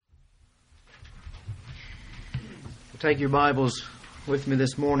Take your Bibles with me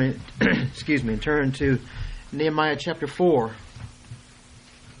this morning, and turn to Nehemiah chapter 4.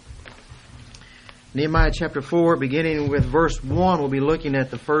 Nehemiah chapter 4, beginning with verse 1, we'll be looking at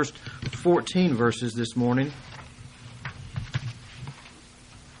the first 14 verses this morning.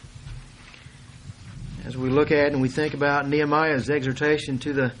 As we look at and we think about Nehemiah's exhortation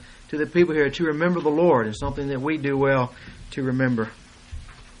to the people here to remember the Lord, is something that we do well to remember.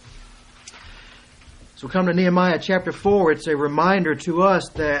 So we come to Nehemiah chapter 4. It's a reminder to us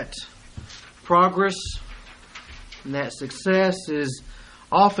that progress and that success is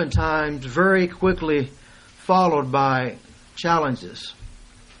oftentimes very quickly followed by challenges,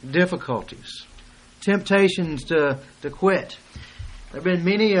 difficulties, temptations to quit. There have been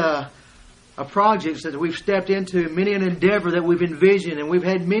many projects that we've stepped into, many an endeavor that we've envisioned, and we've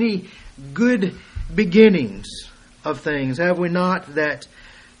had many good beginnings of things, have we not, that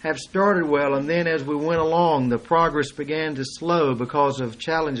have started well, and then as we went along, the progress began to slow because of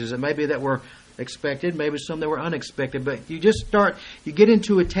challenges that were expected, maybe some that were unexpected. But you get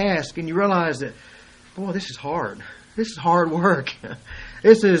into a task and you realize that, boy, this is hard. This is hard work.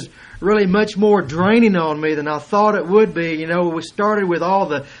 This is really much more draining on me than I thought it would be. You know, we started with all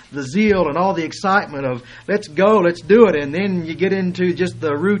the zeal and all the excitement of let's go, let's do it, and then you get into just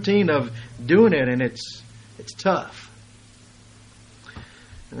the routine of doing it, and it's tough.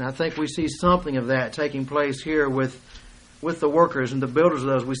 And I think we see something of that taking place here with the workers and the builders of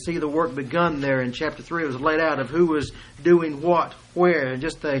those. We see the work begun there in chapter 3. It was laid out of who was doing what, where, and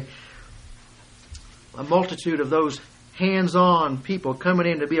just a multitude of those hands-on people coming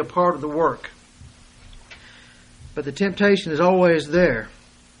in to be a part of the work. But the temptation is always there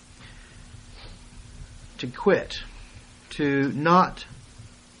to quit, to not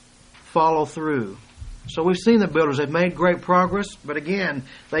follow through. So we've seen the builders have made great progress, but again,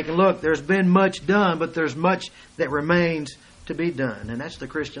 they can look, there's been much done, but there's much that remains to be done. And that's the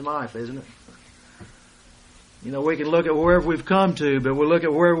Christian life, isn't it? You know, we can look at wherever we've come to, but we'll look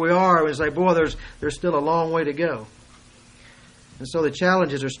at where we are and say, boy, there's still a long way to go. And so the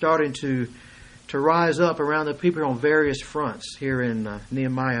challenges are starting to rise up around the people on various fronts here in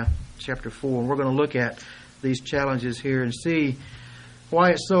Nehemiah chapter 4. And we're going to look at these challenges here and see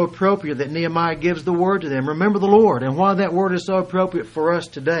why it's so appropriate that Nehemiah gives the word to them. Remember the Lord, and why that word is so appropriate for us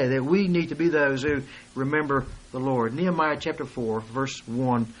today, that we need to be those who remember the Lord. Nehemiah chapter 4, verse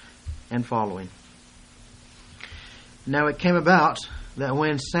 1 and following. Now it came about that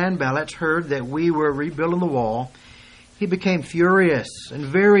when Sanballat heard that we were rebuilding the wall, he became furious and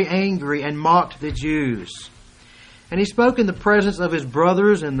very angry and mocked the Jews. And he spoke in the presence of his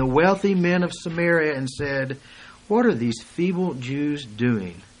brothers and the wealthy men of Samaria and said, "What are these feeble Jews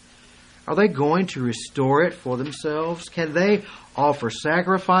doing? Are they going to restore it for themselves? Can they offer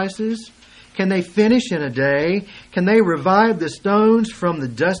sacrifices? Can they finish in a day? Can they revive the stones from the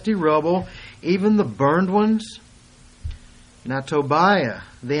dusty rubble, even the burned ones?" Now Tobiah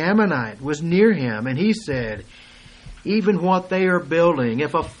the Ammonite was near him, and he said, "Even what they are building,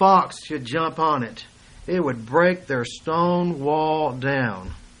 if a fox should jump on it, it would break their stone wall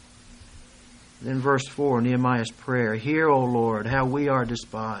down." Then verse 4, Nehemiah's prayer. "Hear, O Lord, how we are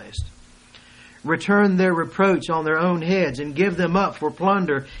despised. Return their reproach on their own heads and give them up for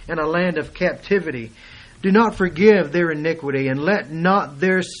plunder in a land of captivity. Do not forgive their iniquity and let not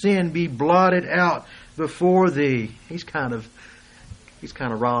their sin be blotted out before thee." He's kind of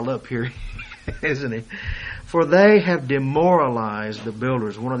riled up here, isn't he? "For they have demoralized the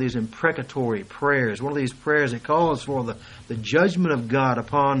builders." One of these imprecatory prayers, one of these prayers that calls for the judgment of God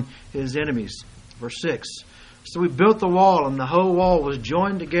upon his enemies. Verse 6, "So we built the wall, and the whole wall was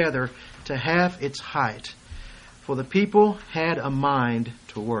joined together to half its height, for the people had a mind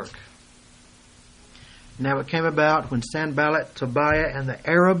to work. Now it came about when Sanballat, Tobiah, and the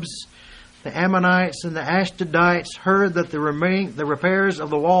Arabs, the Ammonites, and the Ashdodites heard that the repairs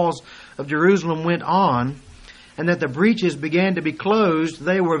of the walls of Jerusalem went on, and that the breaches began to be closed,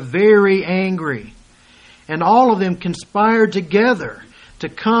 they were very angry. And all of them conspired together to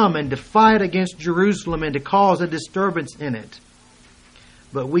come and to fight against Jerusalem and to cause a disturbance in it.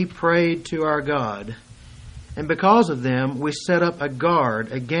 But we prayed to our God, and because of them we set up a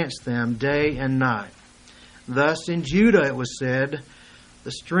guard against them day and night. Thus in Judah it was said,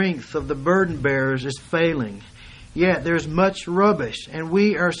 the strength of the burden bearers is failing, yet there is much rubbish, and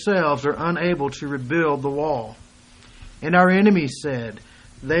we ourselves are unable to rebuild the wall. And our enemies said,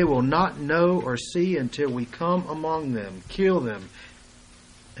 they will not know or see until we come among them, kill them,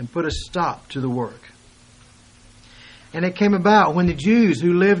 and put a stop to the work. And it came about when the Jews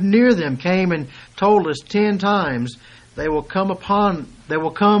who lived near them came and told us 10 times, They will come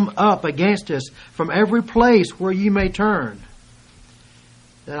up against us from every place where you may turn.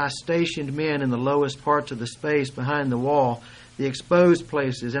 Then I stationed men in the lowest parts of the space behind the wall, the exposed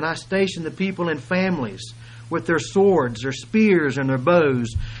places, and I stationed the people in families with their swords, their spears, and their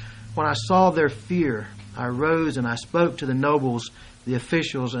bows. When I saw their fear, I rose and I spoke to the nobles, the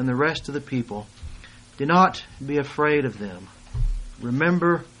officials, and the rest of the people. Do not be afraid of them.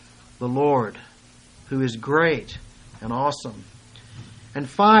 Remember the Lord, who is great and awesome. And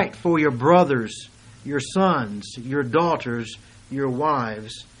fight for your brothers, your sons, your daughters, your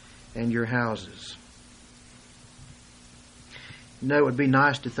wives, and your houses. You know, it would be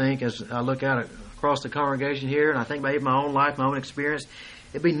nice to think, as I look out across the congregation here, and I think about my own life, my own experience,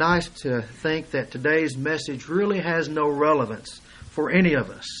 it'd be nice to think that today's message really has no relevance for any of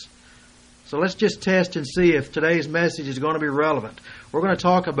us. So let's just test and see if today's message is going to be relevant. We're going to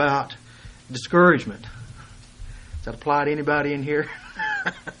talk about discouragement. Does that apply to anybody in here?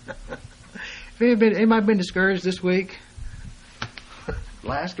 Anybody been discouraged this week?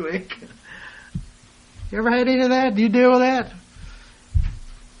 Last week? You ever had any of that? Do you deal with that?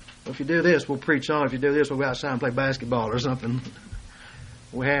 Well, if you do this, we'll preach on. If you do this, we'll go outside and play basketball or something.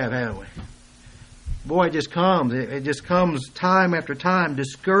 We have, haven't we? Boy, it just comes. It just comes time after time,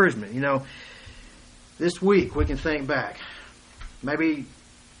 discouragement. You know, this week we can think back. Maybe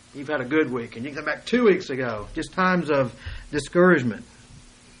you've had a good week, and you can think back 2 weeks ago. Just times of discouragement.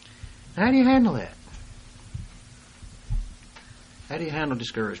 How do you handle that? How do you handle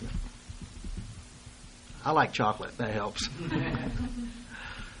discouragement? I like chocolate. That helps.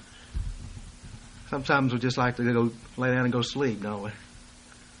 Sometimes we just like to go lay down and go sleep, don't we?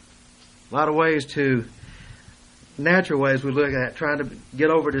 A lot of natural ways we look at trying to get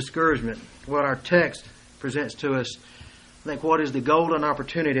over discouragement. What our text presents to us, I think, what is the golden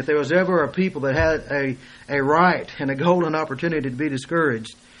opportunity? If there was ever a people that had a right and a golden opportunity to be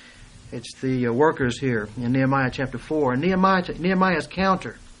discouraged, it's the workers here in Nehemiah chapter 4. And Nehemiah's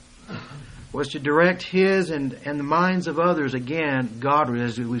counter was to direct his and the minds of others again Godward,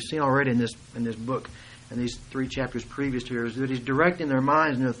 as we've seen already in this book and these 3 chapters previous to yours, that he's directing their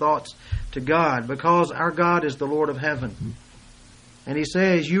minds and their thoughts to God, because our God is the Lord of heaven. And he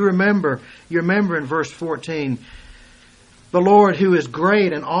says, you remember in verse 14, the Lord who is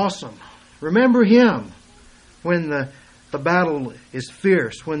great and awesome. Remember Him when the battle is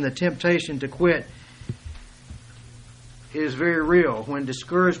fierce, when the temptation to quit is very real, when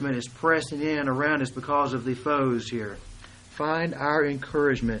discouragement is pressing in around us because of the foes here. Find our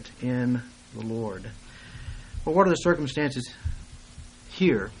encouragement in the Lord. Well, what are the circumstances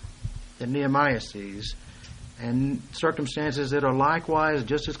here that Nehemiah sees, and circumstances that are likewise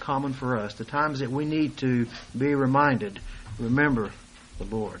just as common for us, the times that we need to be reminded, remember the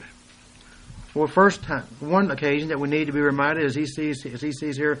Lord? Well, one occasion that we need to be reminded, as he sees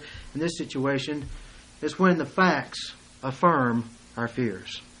here in this situation, is when the facts affirm our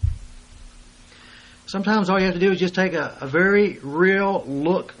fears. Sometimes all you have to do is just take a very real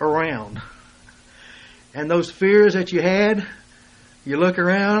look around. And those fears that you had, you look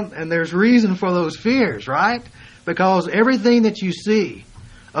around and there's reason for those fears, right? Because everything that you see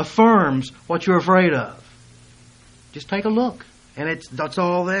affirms what you're afraid of. Just take a look and that's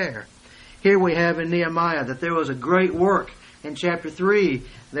all there. Here we have in Nehemiah that there was a great work in chapter 3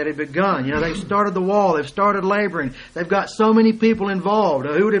 that had begun. You know, they've started the wall. They've started laboring. They've got so many people involved.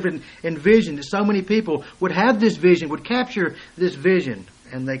 Who would have envisioned that so many people would have this vision, would capture this vision,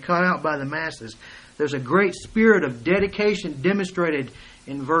 and they come out by the masses. There's a great spirit of dedication demonstrated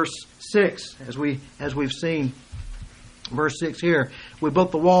in verse 6, as we've seen. Verse 6 here, we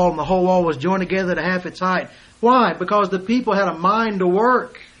built the wall, and the whole wall was joined together to half its height. Why? Because the people had a mind to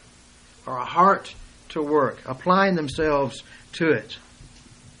work, or a heart to work, applying themselves to it.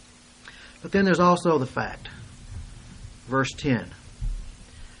 But then there's also the fact. Verse 10.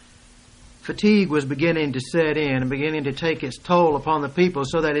 Fatigue was beginning to set in and beginning to take its toll upon the people,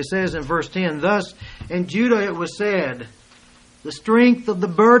 so that it says in verse 10, thus in Judah it was said, the strength of the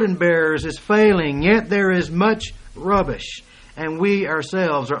burden bearers is failing, yet there is much rubbish, and we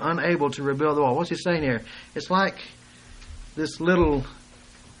ourselves are unable to rebuild the wall. What's he saying here? It's like this little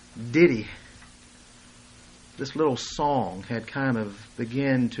ditty, this little song had kind of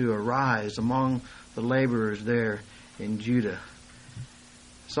begun to arise among the laborers there in Judah.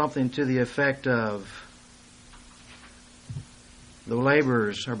 Something to the effect of, the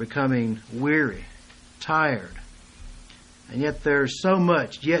laborers are becoming weary, tired, and yet there's so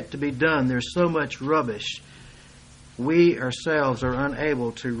much yet to be done. There's so much rubbish. We ourselves are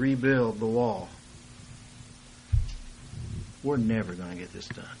unable to rebuild the wall. We're never going to get this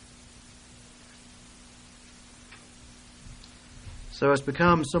done. So it's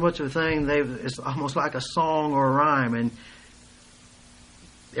become so much of a thing, it's almost like a song or a rhyme, and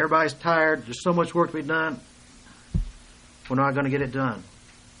everybody's tired, there's so much work to be done, we're not going to get it done.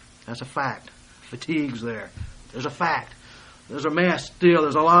 That's a fact. Fatigue's there. There's a fact. There's a mess still.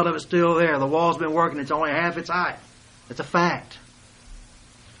 There's a lot of it still there. The wall's been working. It's only half its height. It's a fact.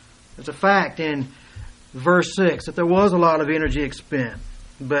 It's a fact in verse 6 that there was a lot of energy expended,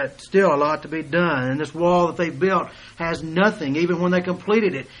 but still a lot to be done. And this wall that they built has nothing, even when they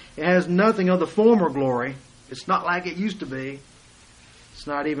completed it, it has nothing of the former glory. It's not like it used to be. It's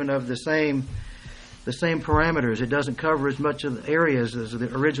not even of the same parameters. It doesn't cover as much of the areas as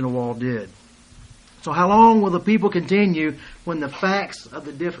the original wall did. So how long will the people continue when the facts of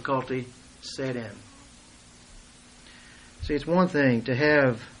the difficulty set in? See, it's one thing to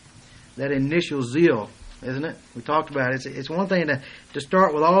have that initial zeal, isn't it? We talked about it. It's one thing to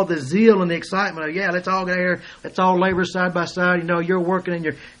start with all the zeal and the excitement of, yeah, let's all get here, let's all labor side by side. You know, you're working and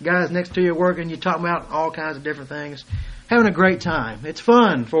your guys next to you are working, you're talking about all kinds of different things. Having a great time. It's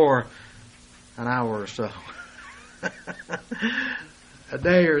fun for an hour or so. A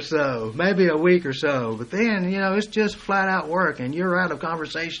day or so, maybe a week or so. But then, it's just flat out work, and you're out of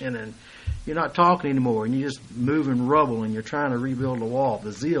conversation, and you're not talking anymore, and you're just moving rubble, and you're trying to rebuild the wall.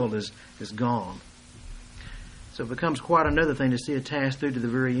 The zeal is gone. So it becomes quite another thing to see a task through to the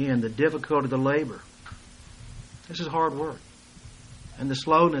very end, the difficulty of the labor. This is hard work. And the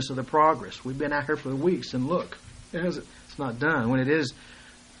slowness of the progress. We've been out here for weeks, and look, it's not done. When it is,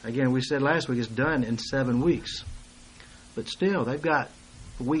 again, we said last week, it's done in 7 weeks. But still, they've got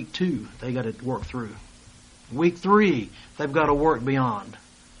week 2 they got to work through. Week 3 they've got to work beyond.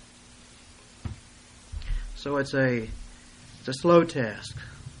 So it's a slow task.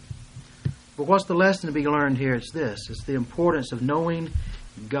 But what's the lesson to be learned here? It's this. It's the importance of knowing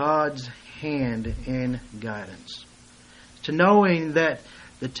God's hand in guidance. To knowing that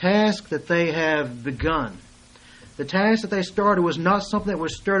the task that they have begun, the task that they started, was not something that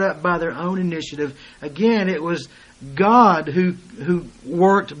was stirred up by their own initiative. Again, it was God who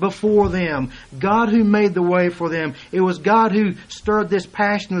worked before them. God who made the way for them. It was God who stirred this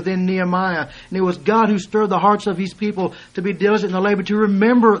passion within Nehemiah. And it was God who stirred the hearts of His people to be diligent in the labor, to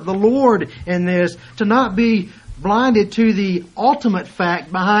remember the Lord in this, to not be blinded to the ultimate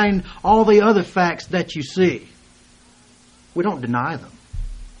fact behind all the other facts that you see. We don't deny them.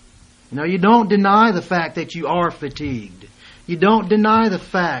 You don't deny the fact that you are fatigued. You don't deny the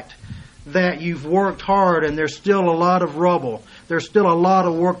fact that you've worked hard and there's still a lot of rubble. There's still a lot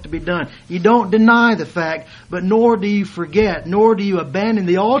of work to be done. You don't deny the fact, but nor do you forget, nor do you abandon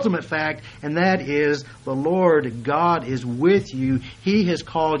the ultimate fact, and that is the Lord God is with you. He has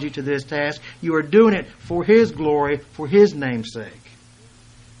called you to this task. You are doing it for His glory, for His name's sake.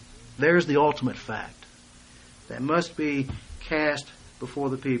 There's the ultimate fact that must be cast before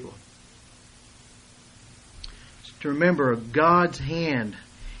the people. To remember God's hand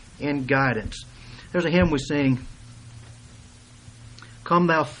in guidance. There's a hymn we sing, "Come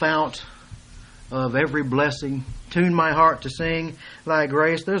thou fount of every blessing, tune my heart to sing thy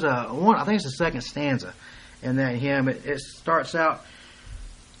grace." There's I think it's the second stanza in that hymn. It starts out,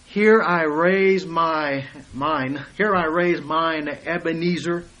 here I raise mine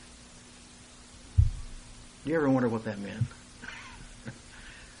Ebenezer. Do you ever wonder what that meant?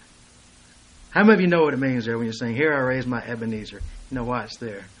 How many of you know what it means there when you're saying, here I raise my Ebenezer? You know why it's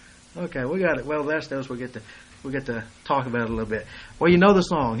there. Okay, we got it. Well, that's we get to talk about it a little bit. Well, you know the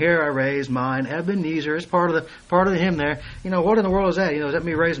song, here I raise mine Ebenezer. It's part of the hymn there. What in the world is that? Is that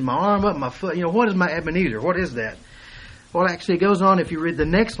me raising my arm up, my foot? What is my Ebenezer? What is that? Well, actually, it goes on. If you read the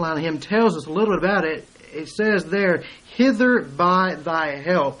next line, the hymn tells us a little bit about it. It says there, hither by thy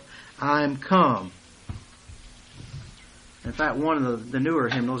help I'm come. In fact, one of the newer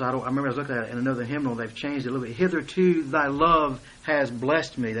hymnals, I remember I was looking at it in another hymnal, they've changed it a little bit. Hitherto thy love has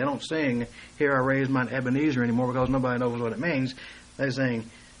blessed me. They don't sing, here I raise mine Ebenezer anymore because nobody knows what it means. They sing,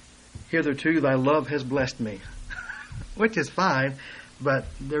 hitherto thy love has blessed me. Which is fine, but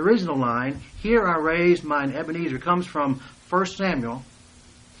the original line, here I raise mine Ebenezer, comes from 1 Samuel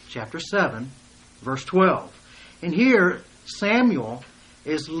chapter 7, verse 12. And here, Samuel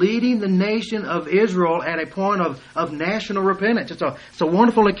is leading the nation of Israel at a point of national repentance. It's a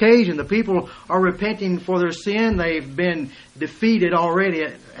wonderful occasion. The people are repenting for their sin. They've been defeated already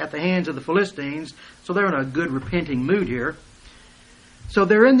at the hands of the Philistines, so they're in a good repenting mood here. So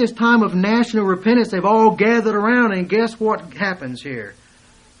they're in this time of national repentance. They've all gathered around, and guess what happens here?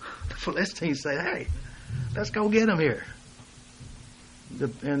 The Philistines say, hey, let's go get them here.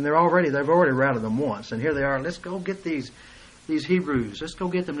 And they've already routed them once, and here they are. Let's go get these these Hebrews. Let's go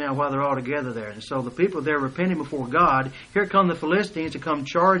get them now while they're all together there. And so the people there repenting before God. Here come the Philistines to come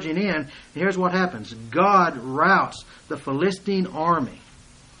charging in. And here's what happens. God routs the Philistine army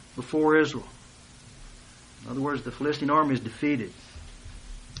before Israel. In other words, the Philistine army is defeated.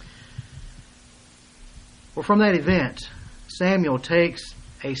 Well, from that event, Samuel takes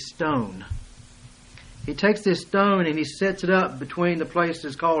a stone. He takes this stone and he sets it up between the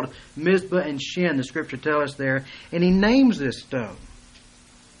places called Mizpah and Shin, the Scripture tells us there, and he names this stone.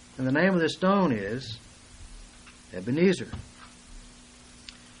 And the name of this stone is Ebenezer.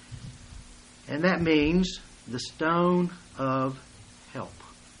 And that means the stone of help.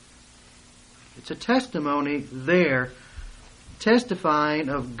 It's a testimony there, testifying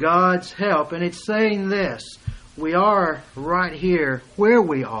of God's help, and it's saying this: we are right here where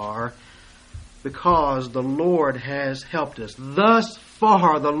we are because the Lord has helped us. Thus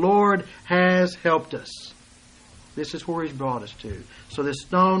far, the Lord has helped us. This is where He's brought us to. So this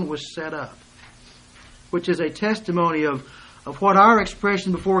stone was set up, which is a testimony of what our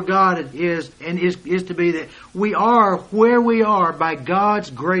expression before God is, and is to be that we are where we are by God's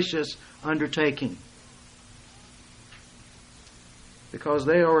gracious undertaking. Because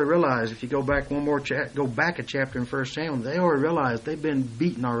they already realize, if you go back go back a chapter in 1 Samuel, they already realized they've been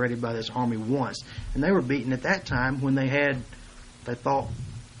beaten already by this army once. And they were beaten at that time when they thought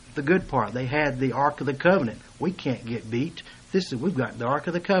the good part. They had the Ark of the Covenant. We can't get beat. We've got the Ark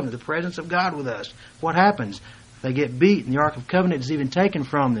of the Covenant, the presence of God with us. What happens? They get beat, and the Ark of the Covenant is even taken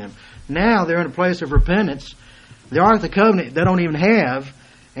from them. Now they're in a place of repentance. The Ark of the Covenant they don't even have,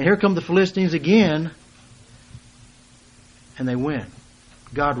 and here come the Philistines again, and they win.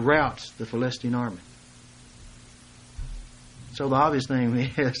 God routs the Philistine army. So the obvious thing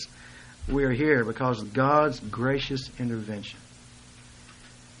is we're here because of God's gracious intervention.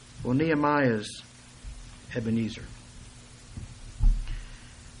 Well, Nehemiah's Ebenezer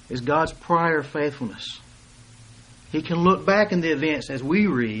is God's prior faithfulness. He can look back in the events as we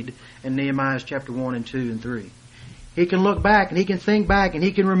read in Nehemiah chapter 1 and 2 and 3. He can look back and he can think back and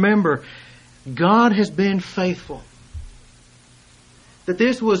he can remember God has been faithful. That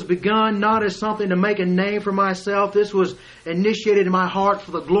this was begun not as something to make a name for myself. This was initiated in my heart for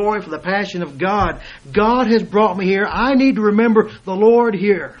the glory, for the passion of God. God has brought me here. I need to remember the Lord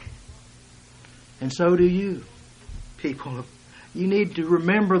here. And so do you, people. You need to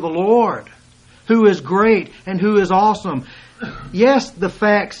remember the Lord, who is great and who is awesome. Yes, the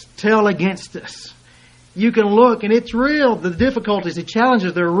facts tell against us. You can look, and it's real. The difficulties, the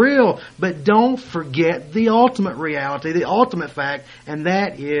challenges, they're real. But don't forget the ultimate reality, the ultimate fact, and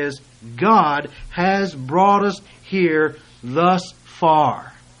that is God has brought us here thus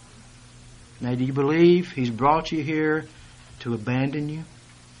far. Now, do you believe He's brought you here to abandon you?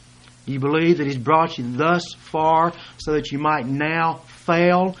 Do you believe that He's brought you thus far so that you might now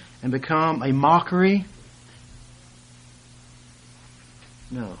fail and become a mockery?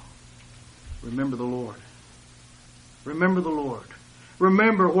 No. Remember the Lord. Remember the Lord.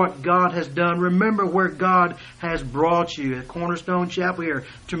 Remember what God has done. Remember where God has brought you. At Cornerstone Chapel here,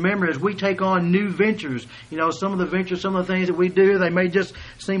 to remember as we take on new ventures. You know, some of the ventures, some of the things that we do, they may just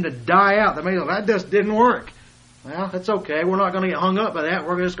seem to die out. They may go, that just didn't work. Well, that's okay. We're not going to get hung up by that.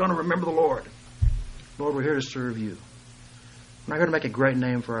 We're just going to remember the Lord. Lord, we're here to serve you. We're not here to make a great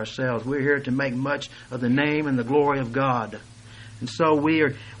name for ourselves. We're here to make much of the name and the glory of God. And so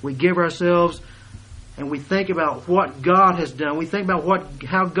we give ourselves and we think about what God has done. We think about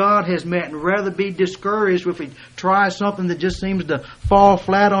how God has met, and rather be discouraged if we try something that just seems to fall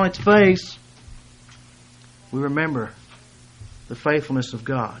flat on its face. We remember the faithfulness of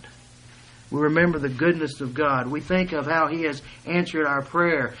God. We remember the goodness of God. We think of how He has answered our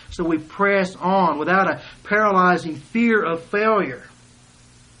prayer. So we press on without a paralyzing fear of failure.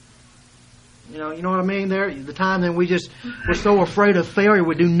 You know what I mean there? The time that we're so afraid of failure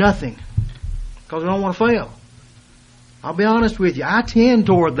we do nothing because we don't want to fail. I'll be honest with you. I tend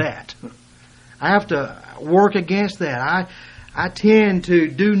toward that. I have to work against that. I tend to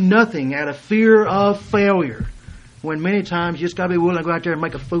do nothing out of fear of failure, when many times you just got to be willing to go out there and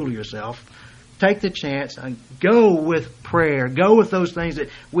make a fool of yourself. Take the chance and go with prayer. Go with those things that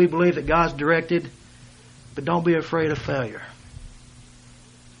we believe that God's directed, but don't be afraid of failure.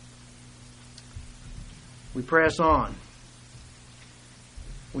 We press on.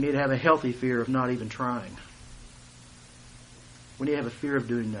 We need to have a healthy fear of not even trying. We need to have a fear of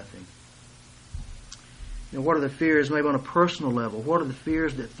doing nothing. What are the fears maybe on a personal level? What are the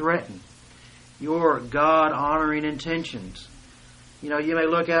fears that threaten your God-honoring intentions? You may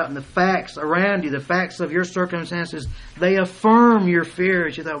look out and the facts around you, the facts of your circumstances, they affirm your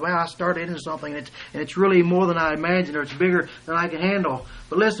fears. You thought, well, I started into something and it's really more than I imagined, or it's bigger than I can handle.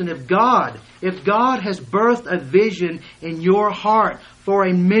 But listen, if God has birthed a vision in your heart for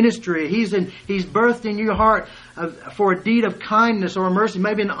a ministry, He's birthed in your heart for a deed of kindness or mercy,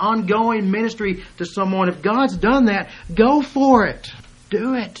 maybe an ongoing ministry to someone. If God's done that, go for it.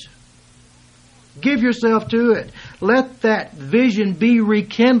 Do it. Give yourself to it. Let that vision be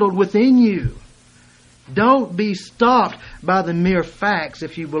rekindled within you. Don't be stopped by the mere facts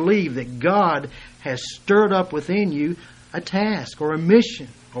if you believe that God has stirred up within you a task or a mission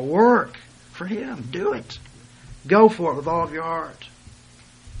or work for Him. Do it. Go for it with all of your heart.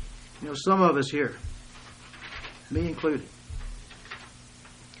 Some of us here, me included,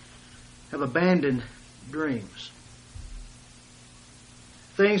 have abandoned dreams.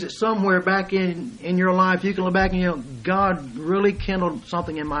 Things that somewhere back in your life you can look back and God really kindled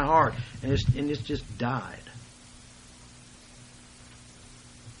something in my heart, and it's just died.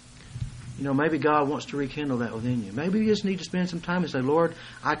 Maybe God wants to rekindle that within you. Maybe you just need to spend some time and say, Lord,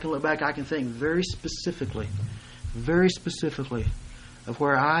 I can look back, I can think very specifically of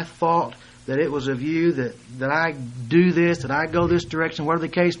where I thought that it was of you, that I do this, that I go this direction, whatever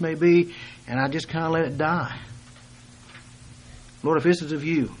the case may be, and I just kind of let it die. Lord, if this is of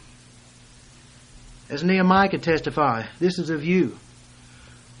you, as Nehemiah could testify, this is of you,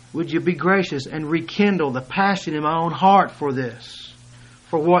 would you be gracious and rekindle the passion in my own heart for this,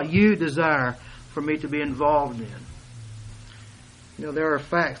 for what you desire for me to be involved in? There are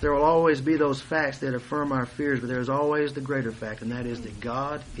facts. There will always be those facts that affirm our fears, but there's always the greater fact, and that is that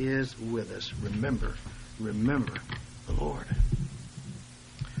God is with us. Remember the Lord.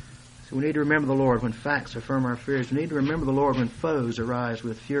 We need to remember the Lord when facts affirm our fears. We need to remember the Lord when foes arise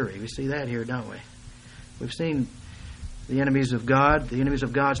with fury. We see that here, don't we? We've seen the enemies of God, the enemies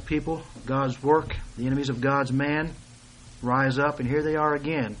of God's people, God's work, the enemies of God's man rise up, and here they are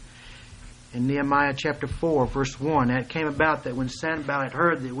again. In Nehemiah chapter 4, verse 1, it came about that when Sanballat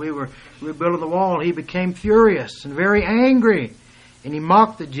heard that we were rebuilding the wall, he became furious and very angry. And he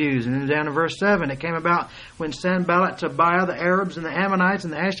mocked the Jews. And then down to verse 7, it came about when Sanballat, Tobiah, the Arabs, and the Ammonites,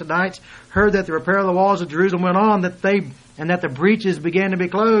 and the Ashdodites heard that the repair of the walls of Jerusalem went on, that the breaches began to be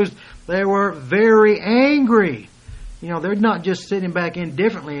closed, they were very angry. They're not just sitting back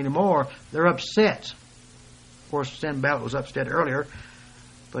indifferently anymore. They're upset. Of course, Sanballat was upset earlier,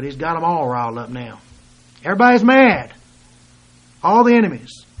 but he's got them all riled up now. Everybody's mad. All the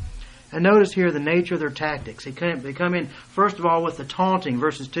enemies. And notice here the nature of their tactics. They come in, first of all, with the taunting,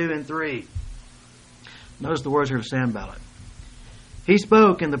 verses 2 and 3. Notice the words here of Sanballat. He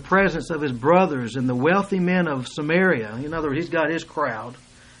spoke in the presence of his brothers and the wealthy men of Samaria. In other words, he's got his crowd.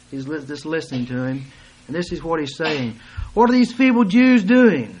 He's just listening to him. And this is what he's saying. What are these feeble Jews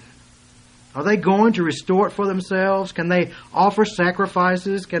doing? Are they going to restore it for themselves? Can they offer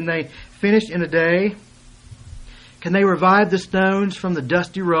sacrifices? Can they finish in a day? Can they revive the stones from the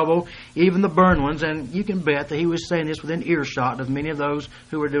dusty rubble, even the burned ones? And you can bet that he was saying this within earshot of many of those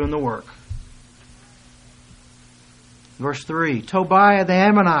who were doing the work. Verse 3, Tobiah the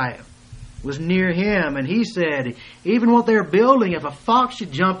Ammonite was near him, and he said, even what they're building, if a fox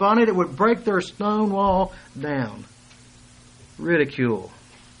should jump on it, it would break their stone wall down. Ridicule.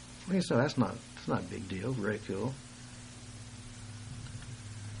 What do you say? That's not a big deal, ridicule.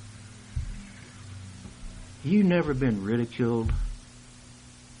 You never been ridiculed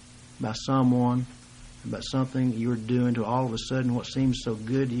by someone, about something you're doing, to all of a sudden what seems so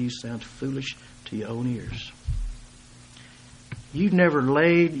good to you sounds foolish to your own ears. You've never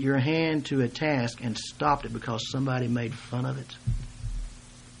laid your hand to a task and stopped it because somebody made fun of it.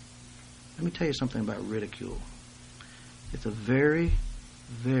 Let me tell you something about ridicule. It's a very,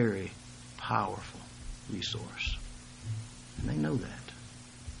 very powerful resource. And they know that.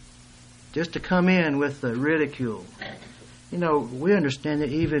 Just to come in with the ridicule. We understand that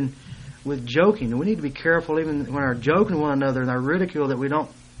even with joking, we need to be careful even when we're joking one another and our ridicule that we don't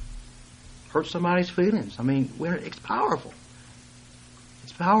hurt somebody's feelings. It's powerful.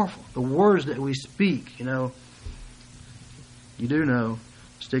 It's powerful. The words that we speak, you do know,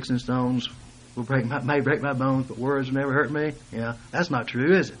 sticks and stones may break my bones, but words will never hurt me. Yeah, that's not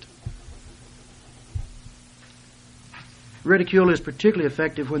true, is it? Ridicule is particularly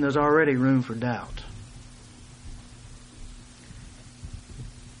effective when there's already room for doubt.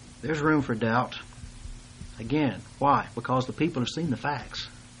 There's room for doubt. Again, why? Because the people have seen the facts.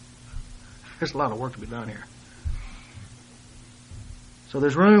 There's a lot of work to be done here. So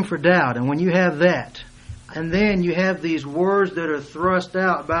there's room for doubt. And when you have that, and then you have these words that are thrust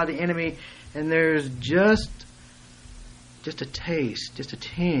out by the enemy, and there's just just a taste, just a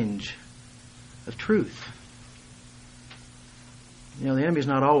tinge of truth. You know, the enemy's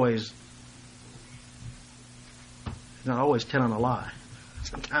not always telling a lie.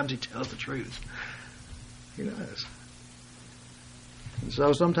 Sometimes he tells the truth. He does. And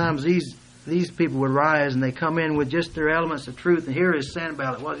so sometimes these people would rise and they come in with just their elements of truth. And here is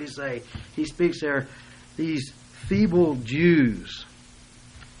Sanballat. What does he say? He speaks there, these feeble Jews.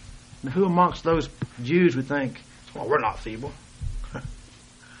 Now, who amongst those Jews would think, well, we're not feeble?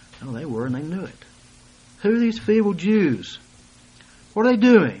 No, they were, and they knew it. Who are these feeble Jews? What are they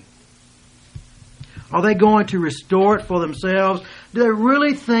doing? Are they going to restore it for themselves? Do they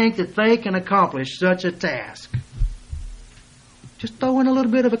really think that they can accomplish such a task? Just throw in a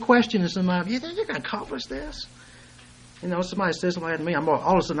little bit of a question in somebody. You think you're going to accomplish this? You know, somebody says something to me, all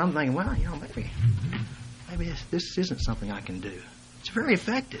of a sudden I'm thinking, well, you know, maybe this isn't something I can do. It's very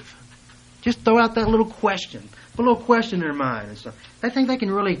effective. Just throw out that little question. Put a little question in their mind. And so they think they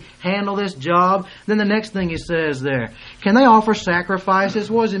can really handle this job. Then the next thing he says there, can they offer sacrifices?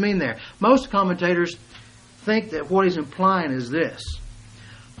 What does he mean there? Most commentators think that what he's implying is this.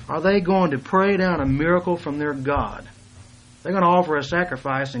 Are they going to pray down a miracle from their God? They're going to offer a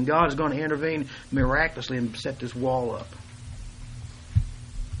sacrifice, and God is going to intervene miraculously and set this wall up.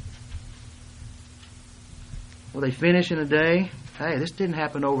 Will they finish in a day? Hey, this didn't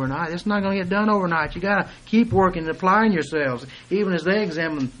happen overnight. It's not going to get done overnight. You got to keep working and applying yourselves. Even as they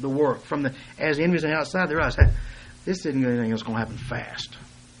examine the work as the enemies on the outside, they realize, hey, this isn't anything that's going to happen fast.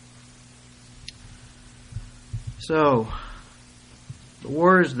 So, the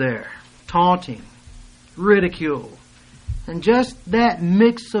words there, taunting, ridicule, and just that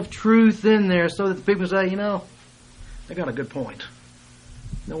mix of truth in there so that the people say, you know, they got a good point.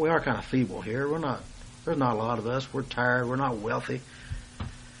 You know, we are kind of feeble here. There's not a lot of us. We're tired. We're not wealthy.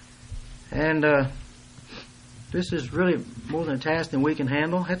 And this is really more than a task than we can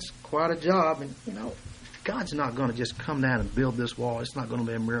handle. That's quite a job. And, you know, God's not going to just come down and build this wall. It's not going to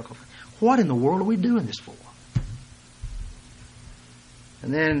be a miracle. What in the world are we doing this for?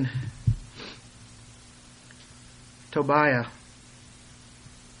 And then Tobiah,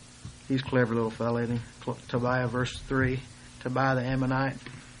 he's a clever little fellow, isn't he? Tobiah, verse 3, Tobiah the Ammonite.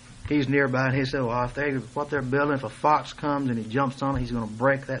 He's nearby, and he said, well, what they're building, if a fox comes and he jumps on it, he's going to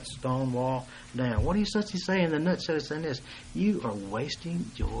break that stone wall down. What do you say in the nutshell? He's saying this, you are wasting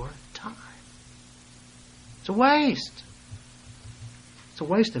your time. It's a waste. It's a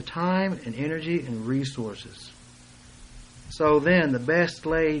waste of time and energy and resources. So then the best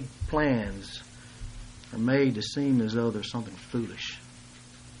laid plans are made to seem as though there's something foolish.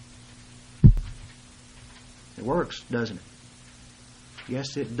 It works, doesn't it?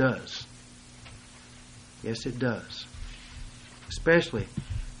 Yes, it does. Yes, it does. Especially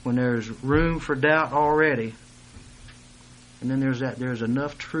when there's room for doubt already, and then there's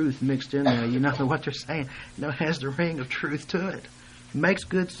enough truth mixed in there. You know what they're saying. You know, it has the ring of truth to it. It makes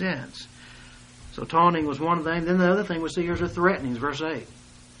good sense. So taunting was one thing. Then the other thing we see here is the threatenings, verse 8.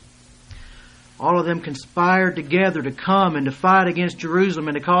 All of them conspired together to come and to fight against Jerusalem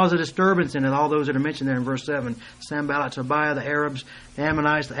and to cause a disturbance in it. All those that are mentioned there in verse 7. Sanballat, Tobiah, the Arabs, the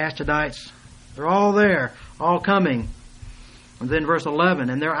Ammonites, the Ashdodites. They're all there, all coming. And then verse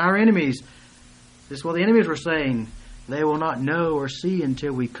 11. And they're our enemies. This is what the enemies were saying. They will not know or see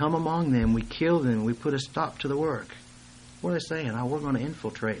until we come among them. We kill them. We put a stop to the work. What are they saying? Oh, we're going to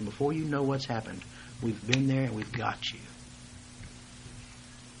infiltrate. And before you know what's happened, we've been there and we've got you.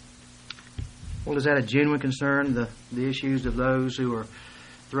 Well, is that a genuine concern, the issues of those who are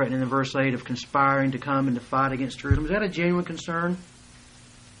threatening in verse 8 of conspiring to come and to fight against Jerusalem? Is that a genuine concern?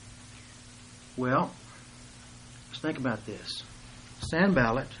 Well, let's think about this.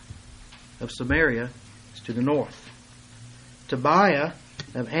 Sanballat of Samaria is to the north. Tobiah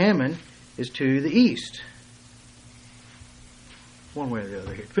of Ammon is to the east. One way or the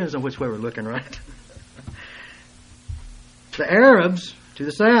other here. Depends on which way we're looking, right? The Arabs to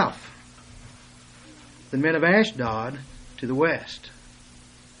the south. The men of Ashdod to the west.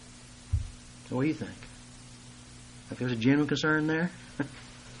 So what do you think? If there's a genuine concern there?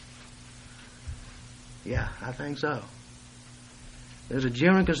 Yeah, I think so. There's a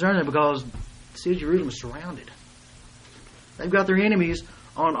genuine concern there because the city of Jerusalem is surrounded. They've got their enemies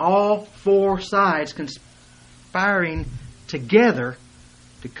on all four sides conspiring together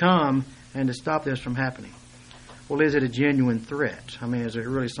to come and to stop this from happening. Well, is it a genuine threat? I mean, is it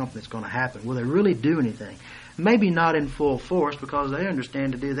really something that's going to happen? Will they really do anything? Maybe not in full force, because they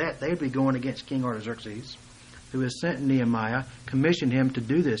understand to do that, they'd be going against King Artaxerxes, who has sent Nehemiah, commissioned him to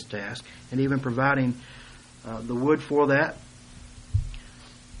do this task, and even providing the wood for that.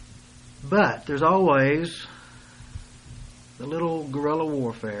 But there's always the little guerrilla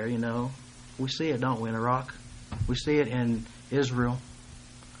warfare, you know. We see it, don't we, in Iraq? We see it in Israel.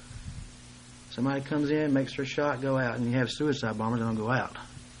 Somebody comes in, makes their shot, go out, and you have suicide bombers that don't go out.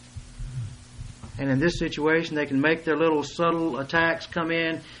 And in this situation, they can make their little subtle attacks, come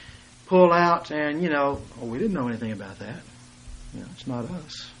in, pull out, and, you know, we didn't know anything about that. You know, it's not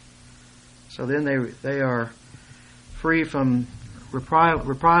us. So then they are free from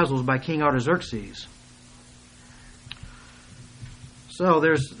reprisals by King Artaxerxes. So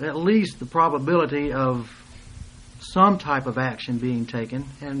there's at least the probability of some type of action being taken,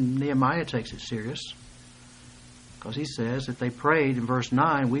 and Nehemiah takes it serious. Because he says that they prayed, in verse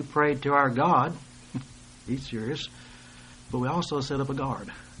 9, we prayed to our God. He's serious. But we also set up a guard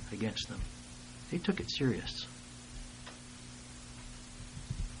against them. He took it serious.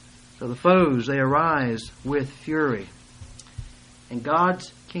 So the foes, they arise with fury. And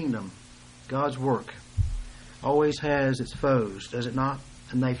God's kingdom, God's work, always has its foes, does it not?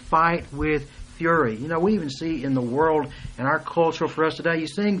 And they fight with fury. You know, we even see in the world, in our culture for us today, you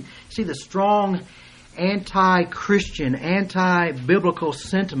see the strong anti-Christian, anti-biblical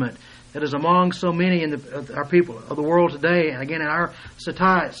sentiment that is among so many in our people of the world today, and again in our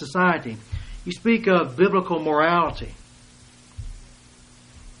society. You speak of biblical morality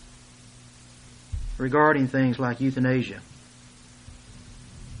regarding things like euthanasia,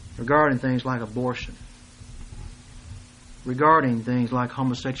 regarding things like abortion, regarding things like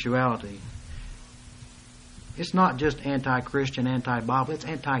homosexuality. It's not just anti-Christian, anti-Bible, it's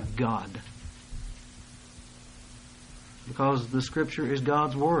anti-God. Because the Scripture is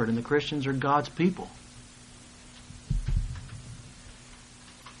God's Word and the Christians are God's people.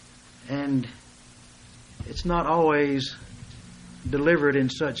 And it's not always delivered in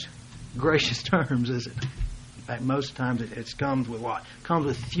such gracious terms, is it? In fact, most times it comes with what? It comes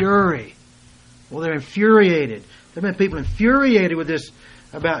with fury. Well, they're infuriated. There have been people infuriated with this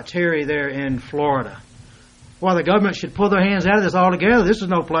about Terry there in Florida. Well, the government should pull their hands out of this altogether. This is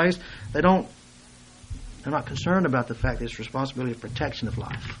no place. They're not concerned about the fact that it's responsibility of protection of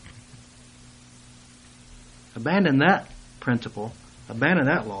life. Abandon that principle, abandon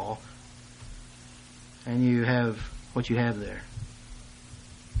that law, and you have what you have there.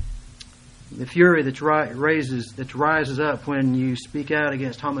 The fury that rises up when you speak out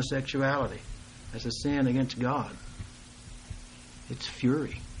against homosexuality as a sin against God. It's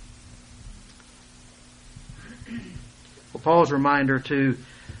fury. Well, Paul's reminder to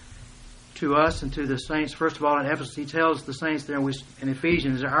us and to the saints, first of all, in Ephesus, he tells the saints there in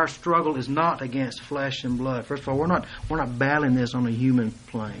Ephesians that our struggle is not against flesh and blood. First of all, we're not battling this on a human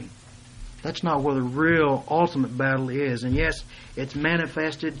plane. That's not where the real ultimate battle is. And yes, it's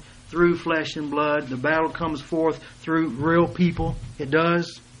manifested through flesh and blood. The battle comes forth through real people. It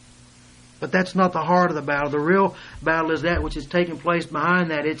does. But that's not the heart of the battle. The real battle is that which is taking place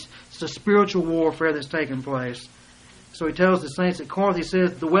behind that. It's the spiritual warfare that's taking place. So he tells the saints at Corinth, he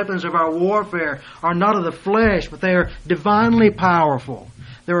says, the weapons of our warfare are not of the flesh, but they are divinely powerful.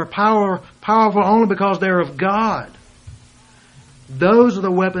 They are powerful only because they're of God. Those are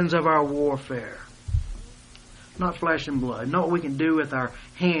the weapons of our warfare. Not flesh and blood. Not what we can do with our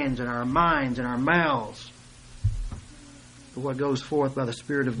hands and our minds and our mouths, but what goes forth by the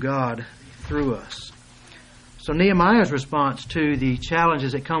Spirit of God through us. So Nehemiah's response to the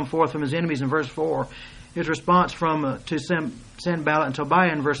challenges that come forth from his enemies in verse 4, his response to Sanballat and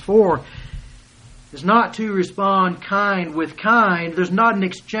Tobiah in verse 4 is not to respond kind with kind. There's not an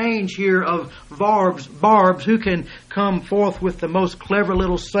exchange here of barbs who can come forth with the most clever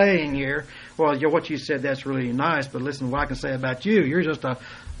little saying here. Well, what you said, that's really nice, but listen to what I can say about you. You're just a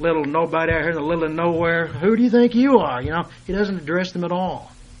little nobody out here in the middle of nowhere. Who do you think you are? You know, he doesn't address them at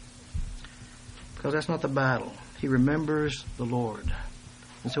all. Because that's not the battle. He remembers the Lord.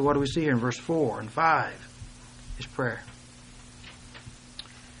 And so what do we see here in verse 4 and 5? His prayer.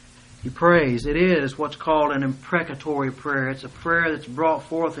 He prays. It is what's called an imprecatory prayer. It's a prayer that's brought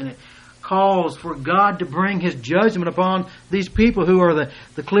forth and it calls for God to bring His judgment upon these people who are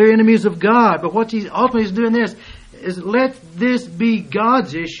the clear enemies of God. But what He ultimately is doing this is let this be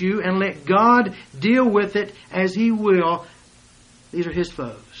God's issue and let God deal with it as He will. These are His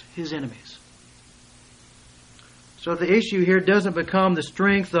foes, His enemies. So the issue here doesn't become the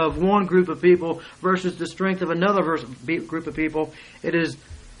strength of one group of people versus the strength of another group of people. It is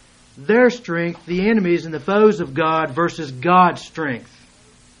their strength, the enemies and the foes of God, versus God's strength.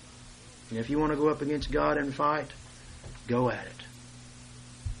 And if you want to go up against God and fight, go at it.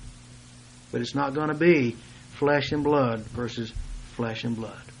 But it's not going to be flesh and blood versus flesh and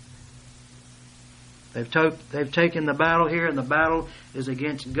blood. They've taken the battle here, and the battle is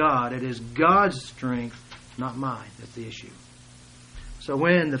against God. It is God's strength, not mine. That's the issue. So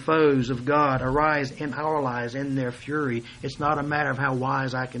when the foes of God arise in our lives in their fury, it's not a matter of how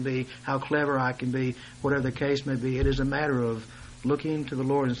wise I can be, how clever I can be, whatever the case may be. It is a matter of looking to the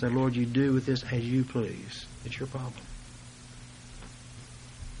Lord and say, Lord, you do with this as you please. It's your problem.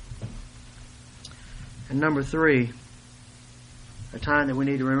 And number 3, a time that we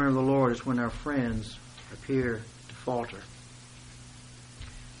need to remember the Lord is when our friends appear to falter.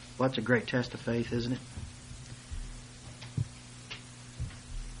 Well, that's a great test of faith, isn't it?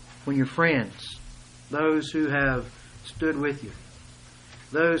 When your friends, those who have stood with you,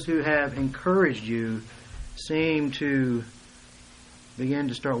 those who have encouraged you, seem to begin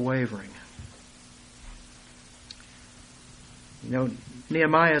to start wavering. You know,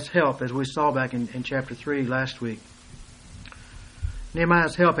 Nehemiah's help, as we saw back in chapter 3 last week,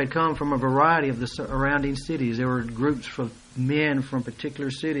 Nehemiah's help had come from a variety of the surrounding cities. There were groups of men from particular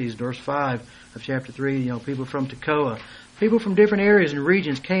cities. Verse 5 of chapter 3, people from Tekoa. People from different areas and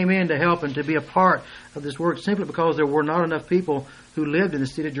regions came in to help and to be a part of this work simply because there were not enough people who lived in the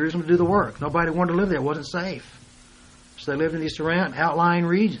city of Jerusalem to do the work. Nobody wanted to live there. It wasn't safe. So they lived in these outlying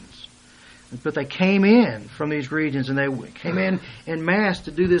regions. But they came in from these regions and they came in mass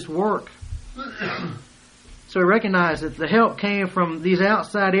to do this work. So we recognize that the help came from these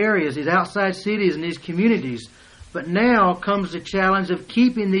outside areas, these outside cities and these communities. But now comes the challenge of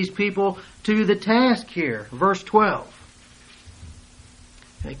keeping these people to the task here. Verse 12.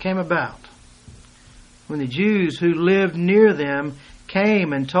 It came about when the Jews who lived near them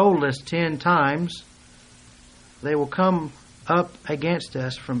came and told us 10 times, they will come up against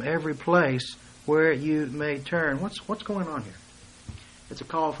us from every place where you may turn. What's going on here? It's a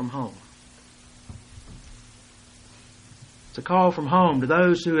call from home. It's a call from home to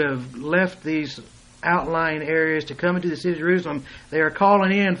those who have left these outlying areas to come into the city of Jerusalem. They are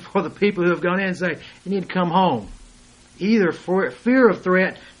calling in for the people who have gone in and say, you need to come home. Either for fear of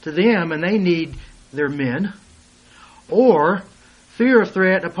threat to them, and they need their men, or fear of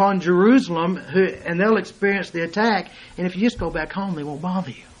threat upon Jerusalem, and they'll experience the attack. And if you just go back home, they won't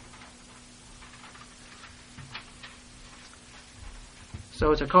bother you. So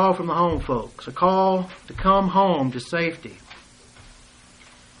it's a call from the home folks, a call to come home to safety.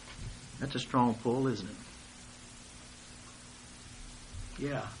 That's a strong pull, isn't it?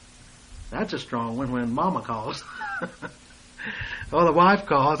 Yeah. That's a strong one when Mama calls. Or the wife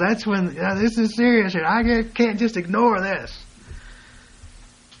calls. That's when, this is serious. I can't just ignore this.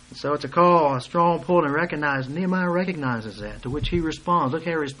 So it's a call, a strong pull, and Nehemiah recognizes that, to which he responds. Look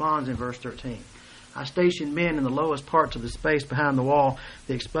how he responds in verse 13. I stationed men in the lowest parts of the space behind the wall,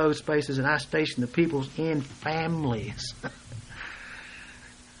 the exposed spaces, and I stationed the peoples in families.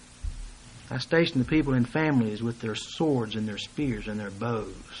 I stationed the people in families with their swords and their spears and their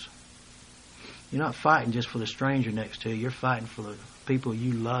bows. You're not fighting just for the stranger next to you. You're fighting for the people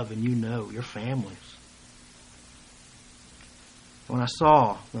you love and you know, your families. When I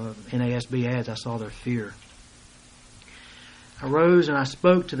saw the NASB ads, I saw their fear. I rose and I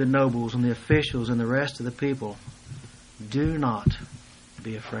spoke to the nobles and the officials and the rest of the people. Do not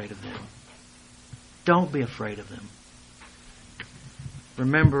be afraid of them. Don't be afraid of them.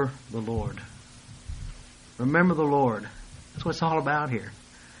 Remember the Lord. Remember the Lord. That's what it's all about here.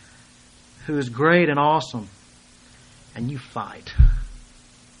 Who is great and awesome. And you fight.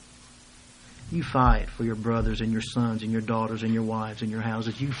 You fight for your brothers and your sons and your daughters and your wives and your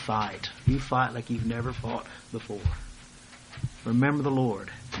houses. You fight. You fight like you've never fought before. Remember the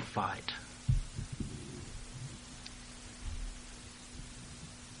Lord and fight.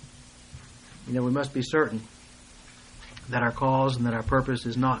 We must be certain that our cause and that our purpose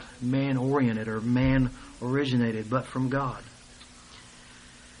is not man-oriented or man-originated, but from God.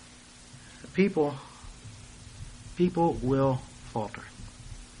 People will falter.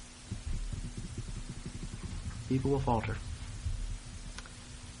 People will falter.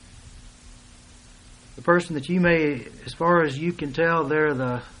 The person that you may, as far as you can tell, they're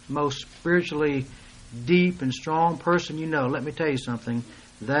the most spiritually deep and strong person you know. Let me tell you something.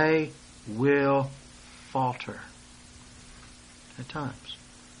 They will falter at times.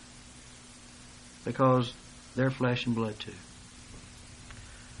 Because they're flesh and blood too.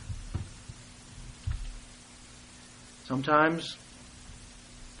 Sometimes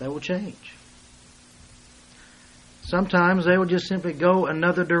they will change. Sometimes they will just simply go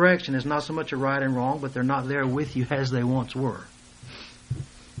another direction. It's not so much a right and wrong, but they're not there with you as they once were.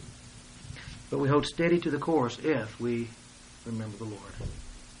 But we hold steady to the course if we remember the Lord.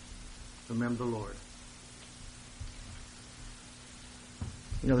 Remember the Lord.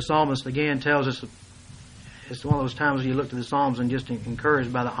 The psalmist again tells us, it's one of those times when you look to the Psalms and just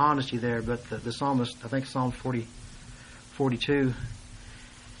encouraged by the honesty there, but the psalmist, I think Psalm 42,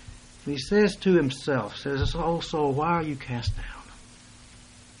 He says to himself, says, "Oh soul, why are you cast down?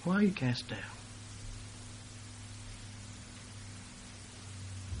 Why are you cast down?"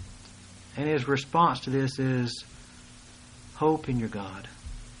 And his response to this is, hope in your God.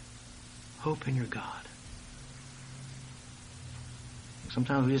 Hope in your God.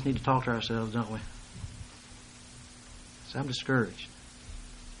 Sometimes we just need to talk to ourselves, don't we? So I'm discouraged.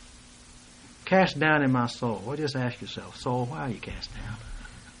 Cast down in my soul. Well, just ask yourself, soul, why are you cast down?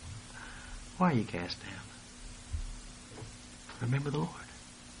 Why are you cast down? Remember the Lord.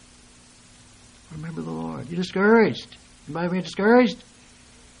 Remember the Lord. You're discouraged. Anybody ever discouraged?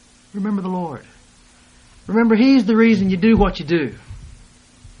 Remember the Lord. Remember, He's the reason you do what you do.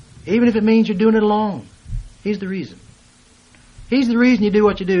 Even if it means you're doing it alone. He's the reason. He's the reason you do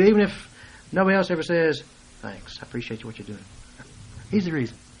what you do, even if nobody else ever says, "Thanks, I appreciate what you're doing." He's the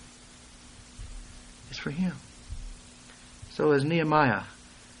reason. It's for Him. So as Nehemiah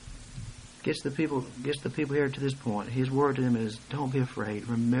gets the people here to this point, his word to them is, don't be afraid.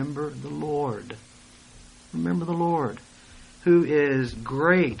 Remember the Lord. Remember the Lord, who is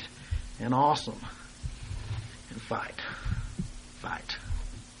great and awesome. And fight. Fight.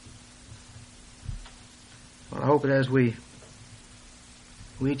 Well, I hope that as we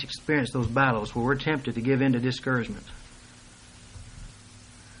each experience those battles where we're tempted to give in to discouragement,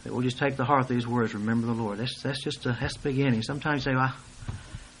 that we'll just take the heart of these words, remember the Lord. That's the beginning. Sometimes you say, well,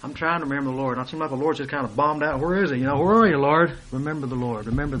 I'm trying to remember the Lord. And it seems like the Lord's just kind of bombed out. Where is He? Where are you, Lord? Remember the Lord.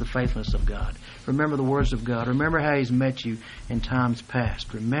 Remember the faithfulness of God. Remember the words of God. Remember how He's met you in times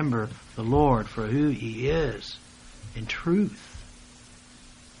past. Remember the Lord for who He is in truth.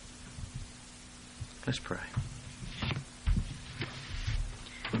 Let's pray.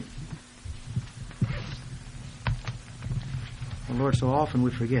 Well, Lord, so often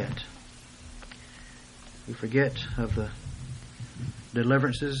we forget. We forget of the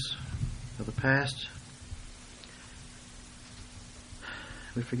deliverances of the past.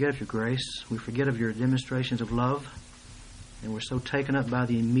 We forget of your grace. We forget of your demonstrations of love. And we're so taken up by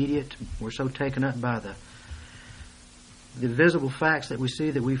the immediate. We're so taken up by the visible facts that we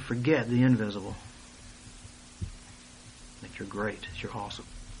see that we forget the invisible. That you're great. That you're awesome.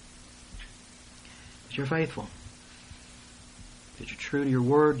 That you're faithful. That you're true to your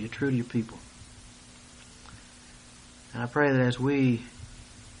word. You're true to your people. And I pray that as we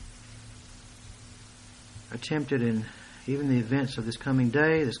are tempted in even the events of this coming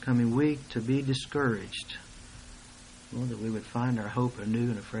day, this coming week, to be discouraged, Lord, that we would find our hope anew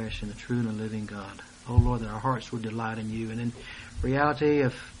and afresh in the true and the living God. Oh, Lord, that our hearts would delight in you. And in reality,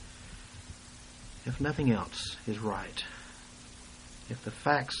 if nothing else is right, if the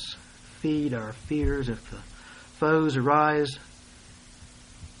facts feed our fears, if the foes arise,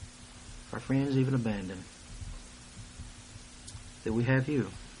 if our friends even abandon, that we have you.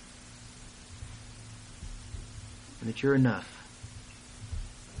 And that you're enough.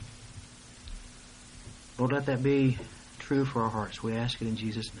 Lord, let that be true for our hearts. We ask it in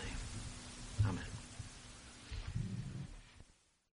Jesus' name. Amen.